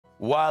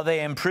While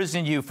they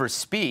imprison you for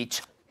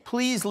speech,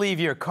 please leave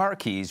your car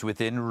keys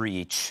within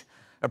reach.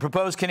 A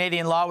proposed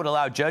Canadian law would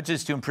allow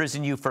judges to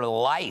imprison you for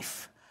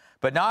life,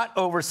 but not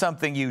over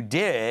something you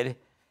did.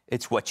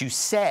 It's what you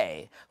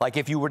say, like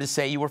if you were to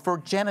say you were for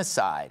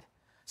genocide.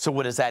 So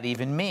what does that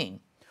even mean?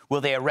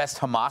 Will they arrest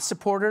Hamas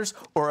supporters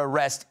or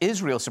arrest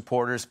Israel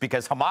supporters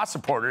because Hamas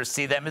supporters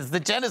see them as the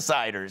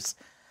genociders?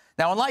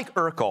 Now, unlike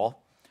Urkel,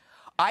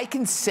 I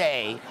can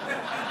say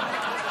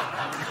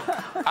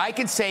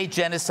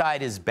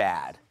genocide is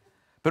bad.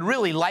 But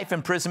really, life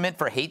imprisonment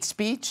for hate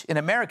speech? In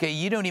America,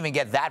 you don't even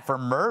get that for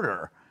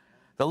murder.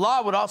 The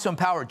law would also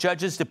empower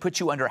judges to put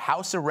you under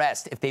house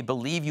arrest if they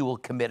believe you will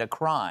commit a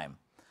crime.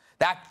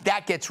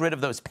 That gets rid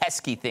of those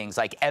pesky things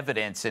like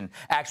evidence and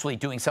actually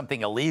doing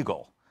something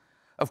illegal.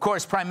 Of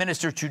course, Prime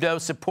Minister Trudeau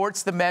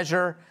supports the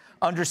measure,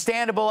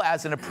 understandable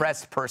as an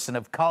oppressed person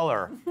of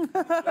color.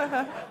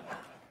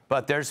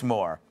 But there's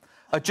more.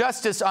 A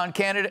justice on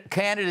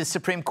Canada's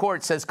Supreme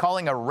Court says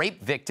calling a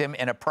rape victim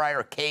in a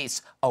prior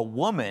case a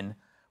woman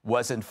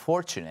was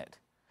unfortunate.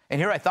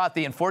 And here I thought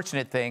the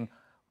unfortunate thing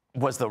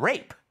was the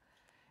rape.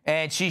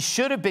 And she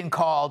should have been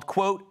called,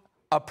 quote,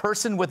 a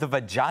person with a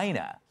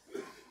vagina.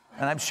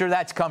 And I'm sure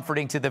that's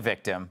comforting to the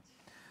victim.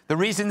 The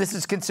reason this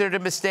is considered a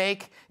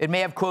mistake, it may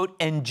have, quote,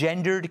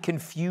 engendered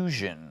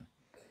confusion.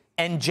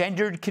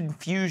 Engendered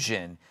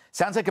confusion.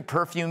 Sounds like a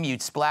perfume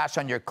you'd splash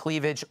on your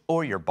cleavage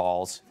or your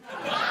balls.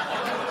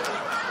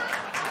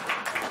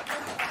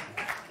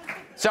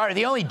 Sorry,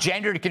 the only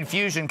gendered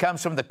confusion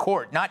comes from the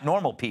court, not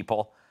normal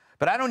people.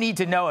 But I don't need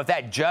to know if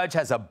that judge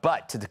has a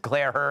butt to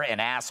declare her an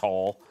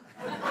asshole.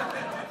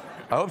 I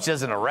hope she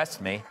doesn't arrest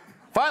me.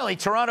 Finally,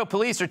 Toronto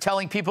police are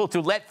telling people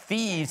to let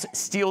thieves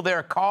steal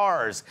their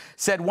cars.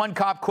 Said one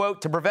cop,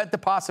 quote, to prevent the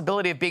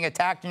possibility of being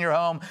attacked in your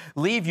home,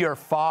 leave your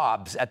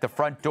fobs at the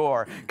front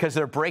door because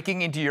they're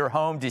breaking into your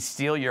home to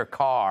steal your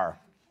car.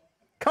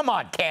 Come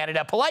on,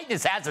 Canada.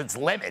 Politeness has its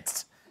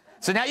limits.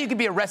 So now you can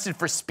be arrested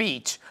for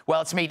speech,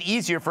 while it's made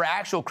easier for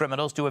actual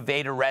criminals to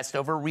evade arrest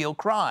over real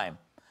crime.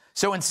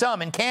 So in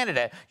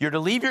Canada, you're to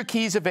leave your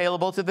keys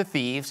available to the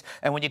thieves,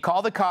 and when you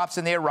call the cops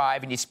and they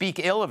arrive and you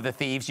speak ill of the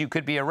thieves, you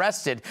could be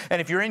arrested.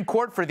 And if you're in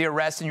court for the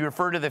arrest and you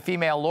refer to the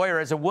female lawyer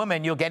as a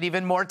woman, you'll get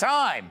even more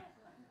time.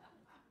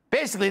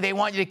 Basically, they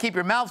want you to keep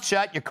your mouth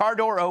shut, your car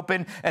door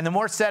open, and the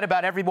more said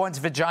about everyone's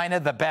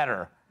vagina, the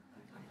better.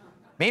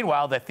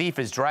 Meanwhile, the thief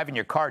is driving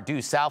your car due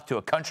south to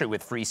a country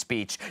with free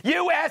speech.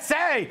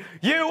 USA!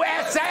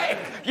 USA!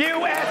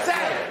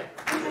 USA!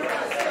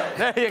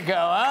 There you go,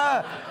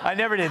 huh? I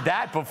never did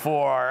that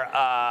before.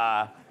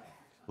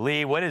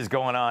 Lee, what is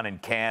going on in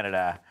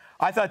Canada?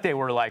 I thought they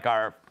were like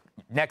our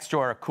next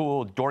door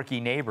cool, dorky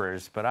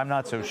neighbors, but I'm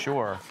not so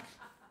sure.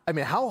 I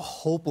mean, how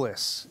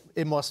hopeless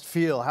it must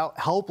feel, how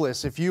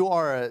helpless if you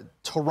are a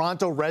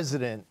Toronto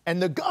resident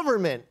and the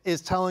government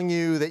is telling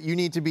you that you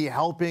need to be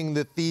helping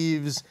the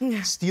thieves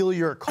steal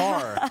your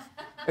car.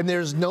 And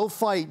there's no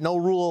fight, no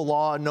rule of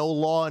law, no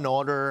law and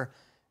order.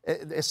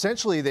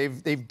 Essentially,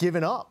 they've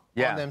given up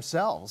on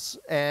themselves.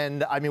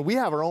 And, I mean, we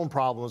have our own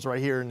problems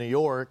right here in New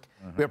York.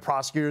 We have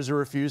prosecutors who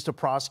refuse to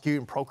prosecute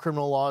and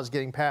pro-criminal laws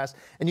getting passed.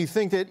 And you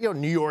think that,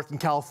 New York and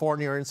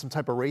California are in some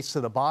type of race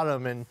to the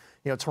bottom, and,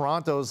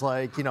 Toronto's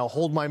like,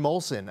 hold my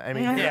Molson. I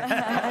mean,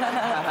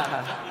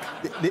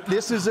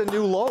 this is a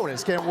new low, and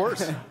it's getting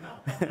worse.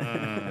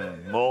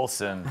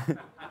 Molson.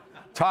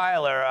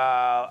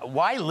 Tyler,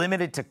 why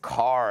limit it to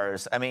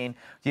cars? I mean,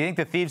 do you think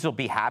the thieves will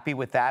be happy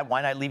with that?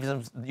 Why not leave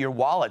them your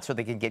wallet so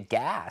they can get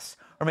gas?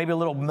 Or maybe a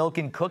little milk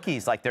and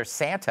cookies like they're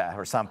Santa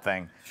or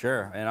something.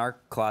 Sure, and our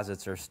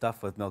closets are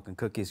stuffed with milk and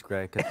cookies,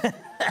 Greg, 'cause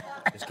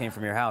just came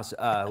from your house,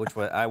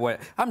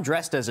 I'm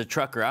dressed as a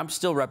trucker. I'm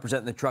still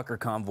representing the trucker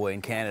convoy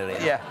in Canada.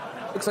 Yeah.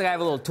 Looks like I have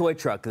a little toy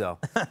truck, though.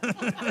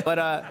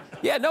 But,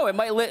 no, it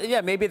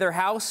might, maybe their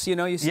house,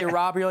 you see a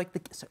robber, you're like,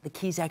 the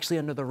key's actually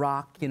under the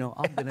rock, I'm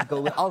gonna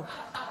go,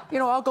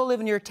 I'll go live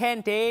in your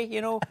tent,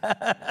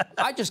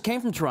 I just came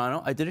from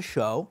Toronto, I did a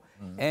show,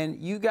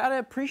 and you gotta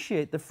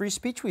appreciate the free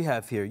speech we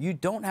have here. You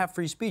don't have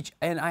free speech,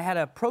 and I had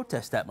a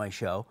protest at my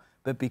show,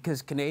 but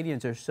because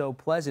Canadians are so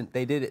pleasant,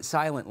 they did it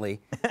silently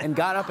and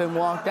got up and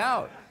walked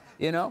out.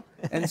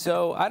 And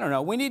so, I don't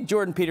know, we need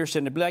Jordan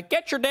Peterson to be like,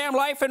 get your damn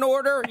life in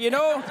order,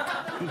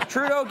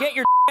 Trudeau, get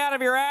your out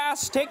of your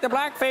ass, take the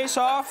blackface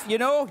off,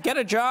 get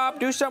a job,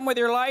 do something with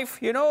your life,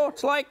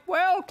 it's like,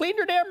 well, clean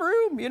your damn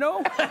room,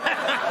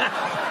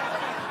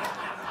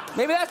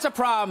 Maybe that's a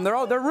problem.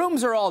 Their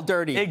rooms are all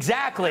dirty.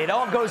 Exactly. It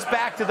all goes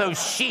back to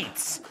those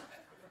sheets.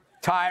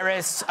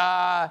 Tyrus,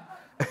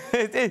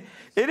 it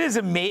is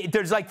amazing.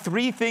 There's like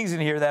 3 things in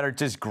here that are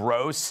just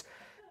gross.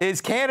 Is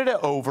Canada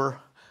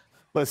over?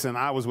 Listen,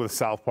 I was with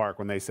South Park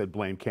when they said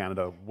blame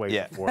Canada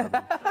way before. I mean,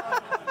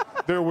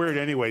 they're weird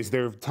anyways.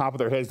 Their top of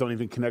their heads don't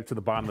even connect to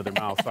the bottom of their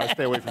mouth. So I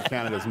stay away from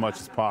Canada as much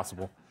as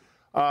possible.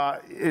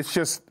 It's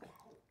just,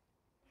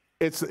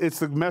 it's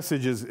the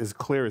message is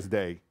clear as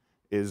day.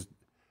 Is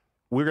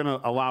we're going to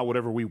allow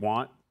whatever we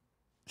want.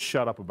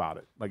 Shut up about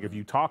it. Like if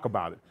you talk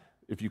about it,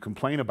 if you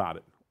complain about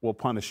it, we'll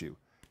punish you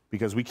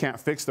because we can't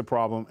fix the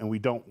problem and we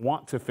don't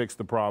want to fix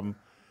the problem.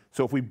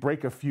 So if we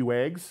break a few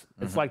eggs,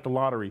 it's like the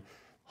lottery.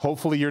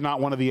 Hopefully you're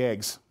not one of the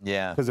eggs.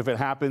 Yeah. Because if it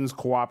happens,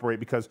 cooperate,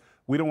 because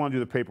we don't want to do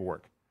the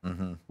paperwork.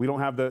 We don't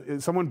have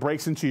if someone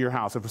breaks into your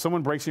house, if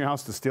someone breaks in your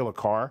house to steal a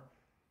car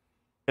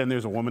and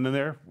there's a woman in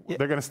there,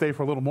 they're going to stay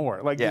for a little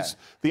more. Like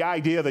the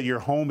idea that your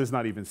home is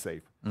not even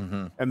safe.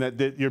 And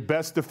that your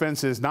best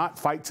defense is not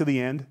fight to the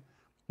end,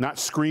 not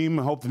scream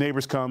and hope the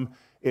neighbors come.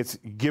 It's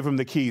give them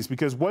the keys.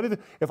 Because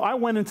if I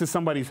went into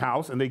somebody's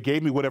house and they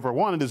gave me whatever I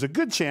wanted, there's a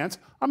good chance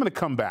I'm going to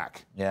come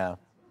back. Yeah.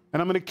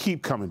 And I'm going to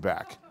keep coming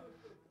back.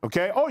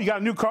 Okay? Oh, you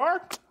got a new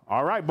car?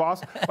 All right,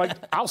 boss. Like,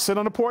 I'll sit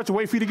on the porch and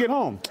wait for you to get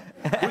home.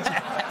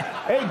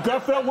 Hey,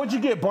 Gutfeld, what'd you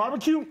get?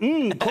 Barbecue?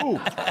 Cool.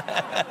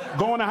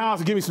 Go in the house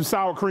and give me some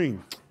sour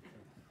cream.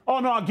 Oh,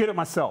 no, I'll get it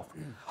myself.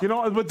 You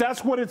know, but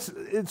that's what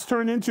it's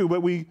turned into.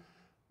 But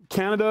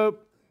Canada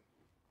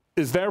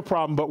is their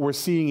problem, but we're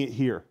seeing it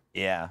here.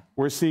 Yeah.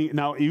 We're seeing,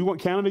 now, you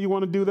want Canada, you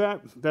want to do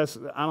that?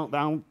 I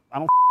don't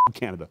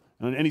Canada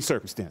in any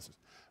circumstances.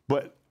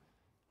 But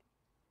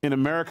in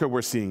America,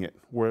 we're seeing it,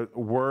 where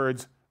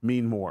words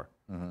mean more.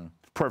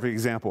 Perfect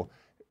example.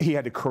 He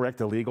had to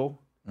correct illegal.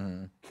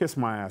 Kiss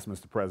my ass,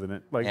 Mr.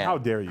 President. Like, how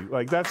dare you?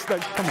 Like, that's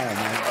like, come on,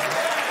 man.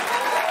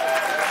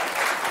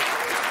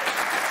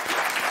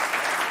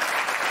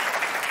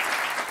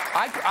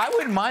 I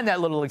wouldn't mind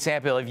that little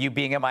example of you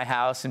being at my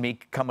house and me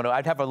coming over.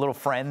 I'd have a little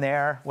friend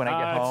there when I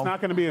get home. It's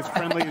not going to be as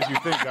friendly as you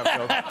think,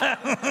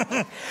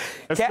 Gutfeld.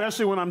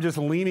 Especially when I'm just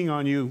leaning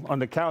on you on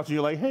the couch and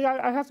you're like, hey,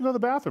 I have to go to the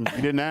bathroom.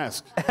 You didn't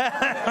ask.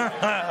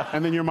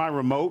 And then you're my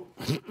remote.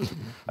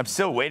 I'm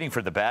still waiting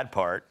for the bad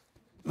part.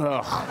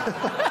 Ugh.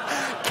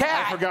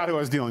 Kat. I forgot who I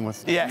was dealing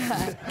with.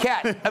 Yeah.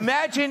 Kat,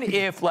 imagine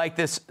if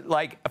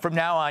from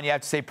now on you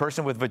have to say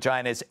person with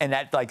vaginas and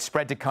that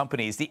spread to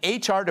companies. The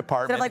HR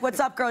department. Instead of what's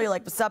up, girl, you're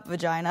like, what's up,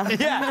 vagina?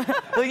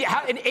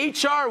 Yeah. And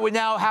HR would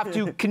now have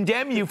to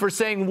condemn you for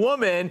saying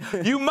woman.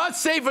 You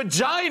must say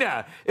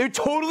vagina. It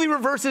totally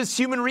reverses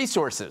human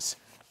resources.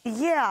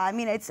 Yeah, I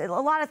mean, it's a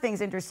lot of things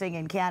interesting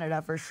in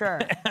Canada, for sure.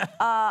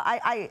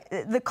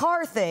 The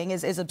car thing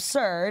is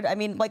absurd. I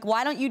mean,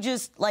 why don't you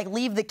just,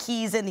 leave the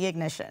keys in the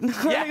ignition?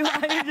 Yeah. Why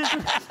don't you just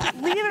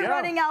leave it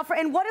running out for...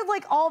 And what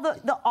did, all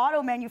the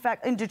auto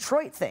manufacturers in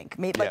Detroit think?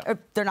 Maybe,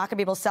 they're not going to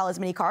be able to sell as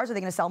many cars? Are they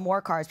going to sell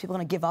more cars? People are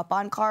going to give up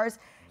on cars?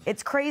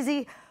 It's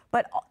crazy.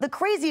 But the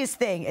craziest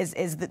thing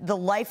is the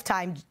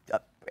lifetime...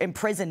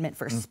 imprisonment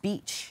for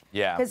speech.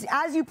 Yeah. Because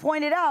as you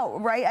pointed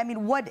out, right, I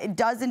mean, what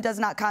does and does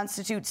not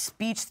constitute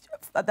speech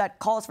that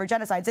calls for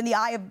genocides in the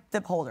eye of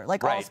the beholder,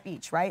 all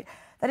speech, right?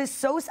 That is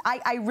so...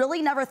 I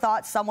really never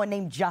thought someone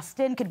named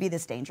Justin could be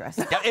this dangerous.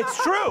 Yeah,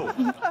 it's true.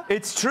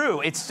 It's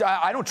true.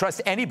 I don't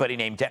trust anybody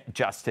named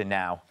Justin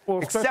now,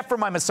 except for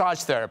my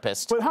massage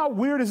therapist. But how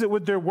weird is it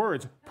with their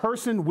words?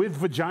 Person with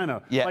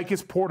vagina. Yeah. Like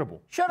it's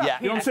portable. Shut up. Yeah.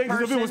 You know what I'm saying?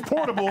 Because if it was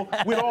portable,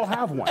 we'd all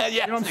have one. Yeah.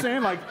 You know what I'm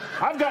saying? Like,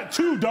 I've got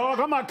 2, dog.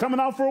 I'm not coming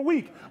out for a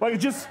week.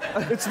 Like,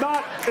 it's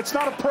not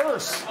a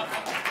purse.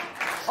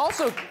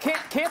 Also,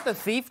 can't the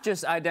thief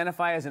just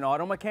identify as an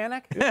auto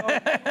mechanic? You know,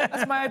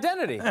 that's my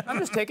identity. I'm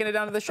just taking it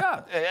down to the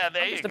shop. Yeah,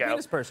 there you just go. a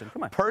penis person.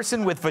 Come on.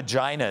 Person with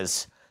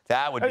vaginas.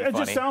 That would be funny. It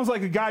just sounds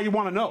like a guy you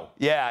want to know.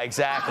 Yeah,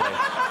 exactly.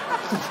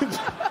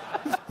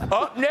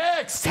 Up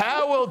next,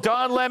 how will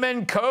Don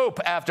Lemon cope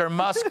after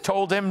Musk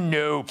told him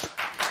nope?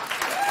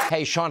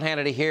 Hey, Sean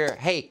Hannity here.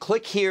 Hey,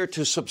 click here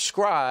to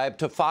subscribe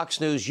to Fox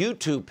News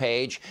YouTube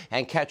page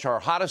and catch our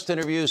hottest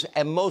interviews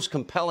and most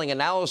compelling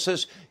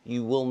analysis.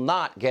 You will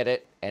not get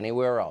it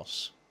anywhere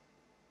else.